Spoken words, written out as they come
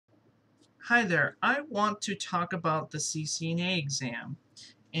Hi there. I want to talk about the CCNA exam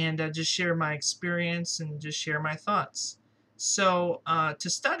and just share my experience and just share my thoughts. To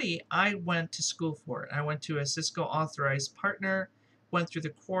study, I went to school for it. I went to a Cisco authorized partner, went through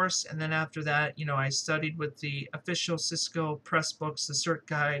the course, and then after that, I studied with the official Cisco press books, the cert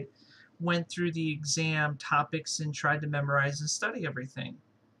guide, went through the exam topics and tried to memorize and study everything.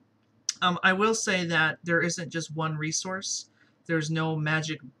 I will say that there isn't just one resource. There's no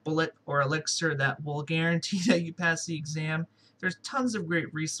magic bullet or elixir that will guarantee that you pass the exam. There's tons of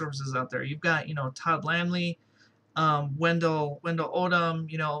great resources out there. You've got, Todd Lamley, Wendell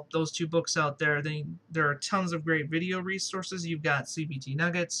Odom, those two books out there. There are tons of great video resources. You've got CBT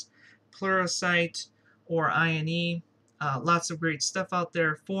Nuggets, Pluralsight, or INE. Lots of great stuff out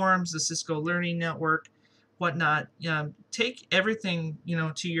there. Forums, the Cisco Learning Network, whatnot. Take everything,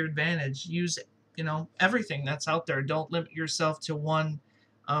 to your advantage. Use, everything that's out there. Don't limit yourself to one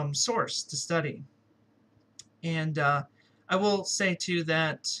source to study. And I will say, too,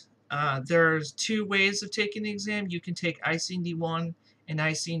 that there's two ways of taking the exam. You can take ICND1 and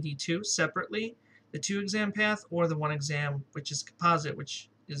ICND2 separately, the two exam path, or the one exam, which is composite, which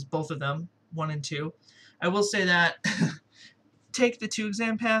is both of them, 1 and 2. I will say that take the two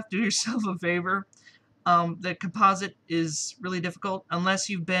exam path, do yourself a favor. The composite is really difficult unless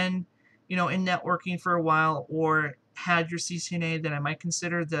you've been, in networking for a while or had your CCNA. Then I might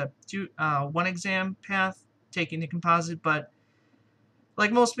consider the one exam path, taking the composite. But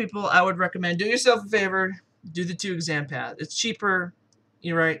like most people, I would recommend do yourself a favor, do the two exam path. It's cheaper.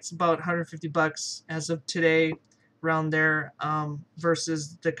 You're right. It's about $150 as of today, around there,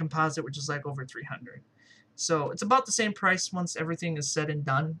 versus the composite, which is like over $300. So it's about the same price once everything is said and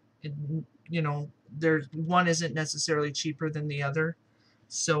done. There's one isn't necessarily cheaper than the other.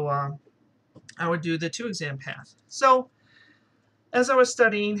 So I would do the two exam path. So as I was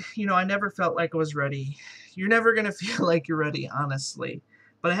studying, I never felt like I was ready. You're never going to feel like you're ready, honestly.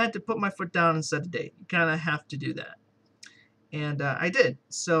 But I had to put my foot down and set a date. You kind of have to do that. And I did.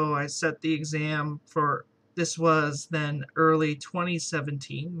 So I set the exam for, this was then early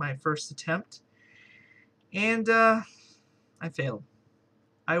 2017, my first attempt. And I failed.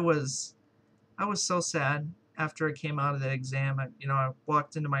 I was so sad after I came out of that exam. I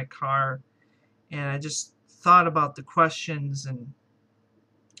walked into my car and I just thought about the questions, and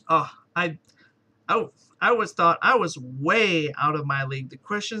I thought I was way out of my league. The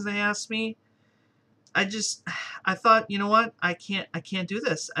questions they asked me, I thought, you know what? I can't do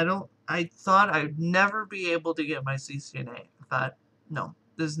this. I thought I'd never be able to get my CCNA. I thought, no,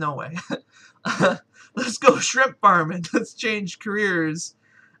 there's no way. Let's go shrimp farming. Let's change careers.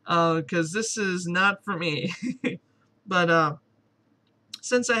 Because this is not for me. But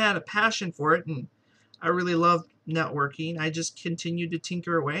since I had a passion for it and I really loved networking, I just continued to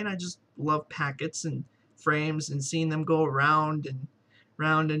tinker away, and I just love packets and frames and seeing them go around and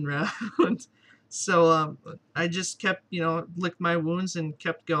round and round. So I just kept, licked my wounds and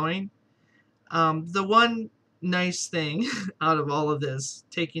kept going. The one nice thing out of all of this,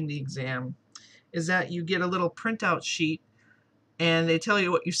 taking the exam, is that you get a little printout sheet and they tell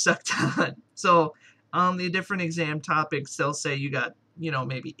you what you sucked on. So on the different exam topics, they'll say you got,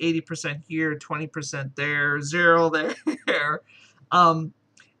 maybe 80% here, 20% there, 0 there.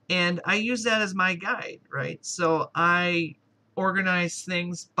 And I use that as my guide, right? So I organize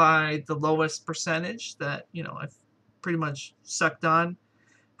things by the lowest percentage that, I've pretty much sucked on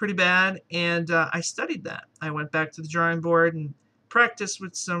pretty bad. And I studied that. I went back to the drawing board and practiced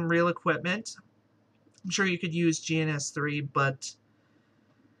with some real equipment. I'm sure you could use GNS3, but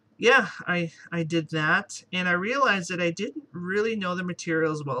yeah, I did that, and I realized that I didn't really know the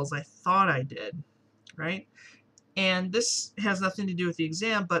material as well as I thought I did, right? And this has nothing to do with the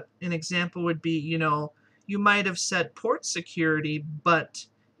exam, but an example would be, you might have set port security, but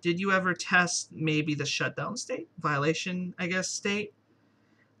did you ever test maybe the shutdown state, violation, I guess, state?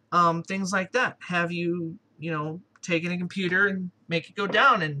 Things like that. Have you, taken a computer and make it go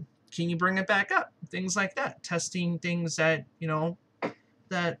down, and can you bring it back up? Things like that. Testing things that,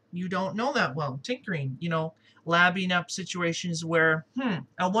 that you don't know that well. Tinkering, labbing up situations where,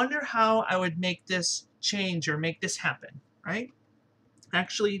 I wonder how I would make this change or make this happen, right?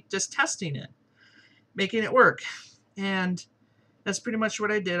 Actually just testing it, making it work. And that's pretty much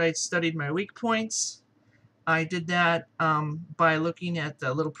what I did. I studied my weak points. I did that by looking at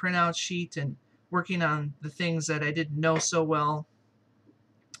the little printout sheet and working on the things that I didn't know so well.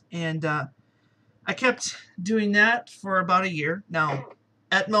 And I kept doing that for about a year. Now,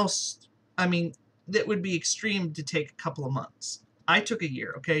 at most, that would be extreme to take a couple of months. I took a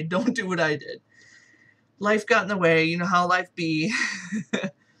year, okay? Don't do what I did. Life got in the way. You know how life be.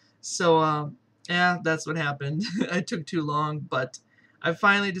 So, yeah, that's what happened. I took too long, but I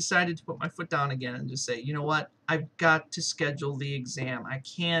finally decided to put my foot down again and just say, you know what? I've got to schedule the exam. I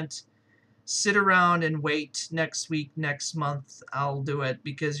can't sit around and wait next week, next month. I'll do it,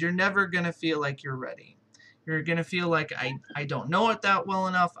 because you're never going to feel like you're ready. You're going to feel like I don't know it that well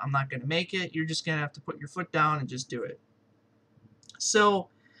enough. I'm not going to make it. You're just going to have to put your foot down and just do it. So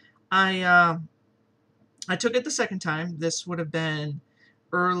I I took it the second time. This would have been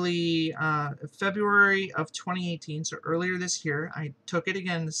early February of 2018, so earlier this year. I took it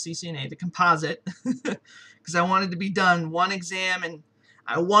again, the CCNA, the composite, because I wanted to be done one exam, and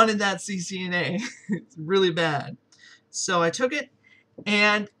I wanted that CCNA. It's really bad. So I took it,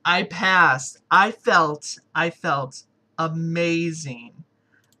 and I passed. I felt amazing.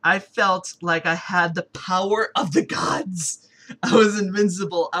 I felt like I had the power of the gods. I was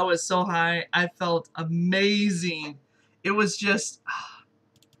invincible. I was so high. I felt amazing. It was just,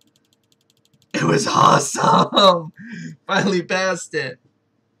 it was awesome. Finally passed it.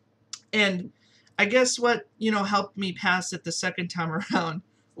 And I guess what, helped me pass it the second time around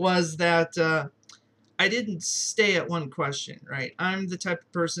was that I didn't stay at one question, right? I'm the type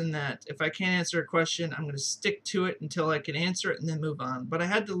of person that if I can't answer a question, I'm going to stick to it until I can answer it and then move on. But I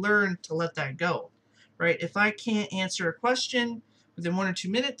had to learn to let that go, right? If I can't answer a question within 1 or 2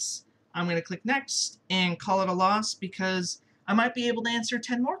 minutes, I'm going to click next and call it a loss, because I might be able to answer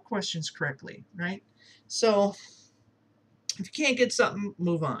 10 more questions correctly, right? So if you can't get something,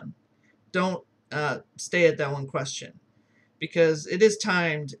 move on. Don't stay at that one question, because it is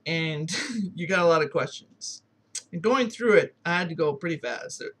timed and you got a lot of questions. And going through it, I had to go pretty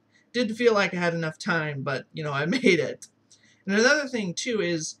fast. It didn't feel like I had enough time, but I made it. And another thing too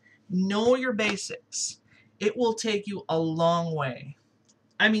is know your basics. It will take you a long way.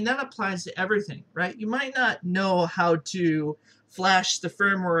 I mean, that applies to everything, right? You might not know how to flash the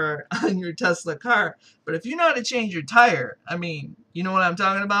firmware on your Tesla car, but if you know how to change your tire, I mean, you know what I'm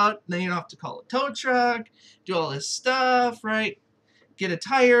talking about? Then you don't have to call a tow truck, do all this stuff, right? Get a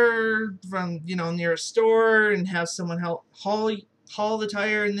tire from, near a store and have someone help haul the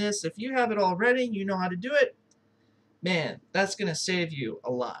tire in this. If you have it already, you know how to do it, man, that's going to save you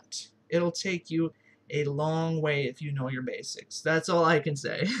a lot. It'll take you a long way if you know your basics. That's all I can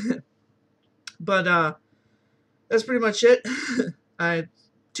say. But that's pretty much it. I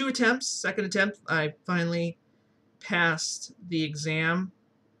 2 attempts. Second attempt, I finally passed the exam.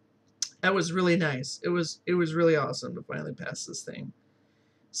 That was really nice. It was really awesome to finally pass this thing.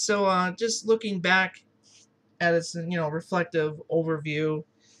 So just looking back at its reflective overview,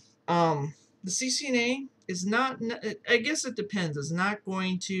 the CCNA is not. I guess it depends. It's not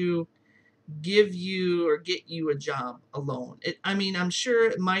going to give you or get you a job alone. I mean, I'm sure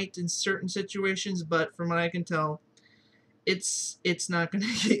it might in certain situations, but from what I can tell, it's not going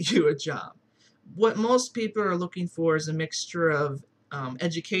to get you a job. What most people are looking for is a mixture of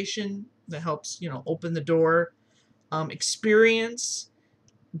education that helps open the door, experience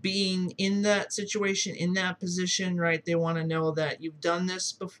being in that situation, in that position, right? They want to know that you've done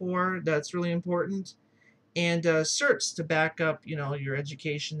this before. That's really important. And certs to back up, your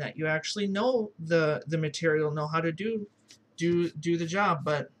education, that you actually know the material, know how to do the job.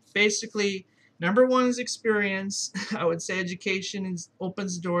 But basically, number one is experience. I would say education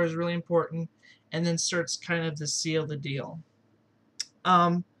opens the door, is really important, and then certs kind of to seal the deal.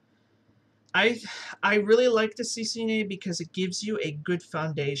 I really like the CCNA because it gives you a good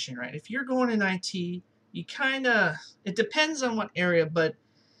foundation, right? If you're going in IT, you it depends on what area, but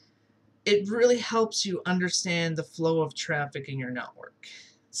it really helps you understand the flow of traffic in your network.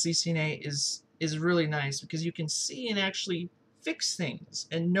 CCNA is really nice because you can see and actually fix things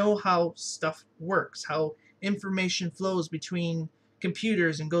and know how stuff works, how information flows between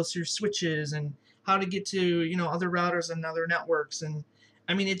computers and goes through switches, and how to get to other routers and other networks. And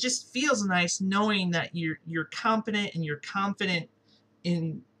I mean, it just feels nice knowing that you're competent and you're confident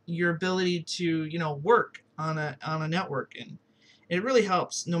in your ability to work on a network. And it really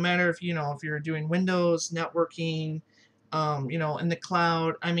helps, no matter if if you're doing Windows networking, in the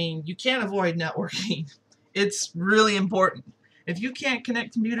cloud. I mean, you can't avoid networking. It's really important. If you can't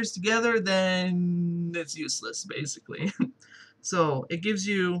connect computers together, then it's useless, basically. So it gives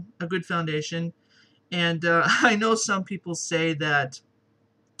you a good foundation. And I know some people say that,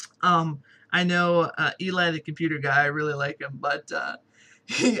 I know Eli, the computer guy, I really like him, but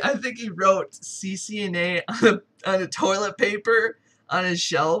I think he wrote CCNA on a toilet paper on his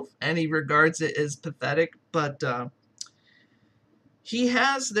shelf, and he regards it as pathetic. But there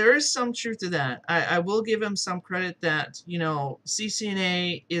is some truth to that. I will give him some credit that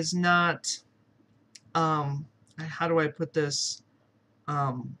CCNA is not, how do I put this?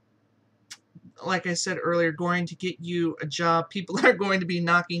 like I said earlier, going to get you a job. People are going to be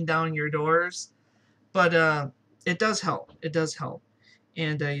knocking down your doors, but it does help. It does help.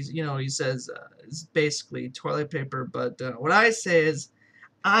 And he says it's basically toilet paper. But what I say is,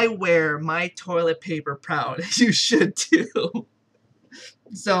 I wear my toilet paper proud. You should too.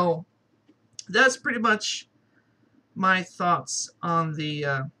 So that's pretty much my thoughts on the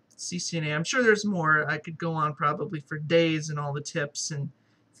CCNA. I'm sure there's more. I could go on probably for days and all the tips and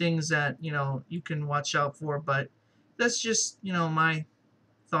things that you can watch out for, but that's just my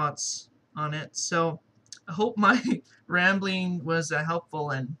thoughts on it. So I hope my rambling was helpful,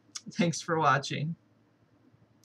 and thanks for watching.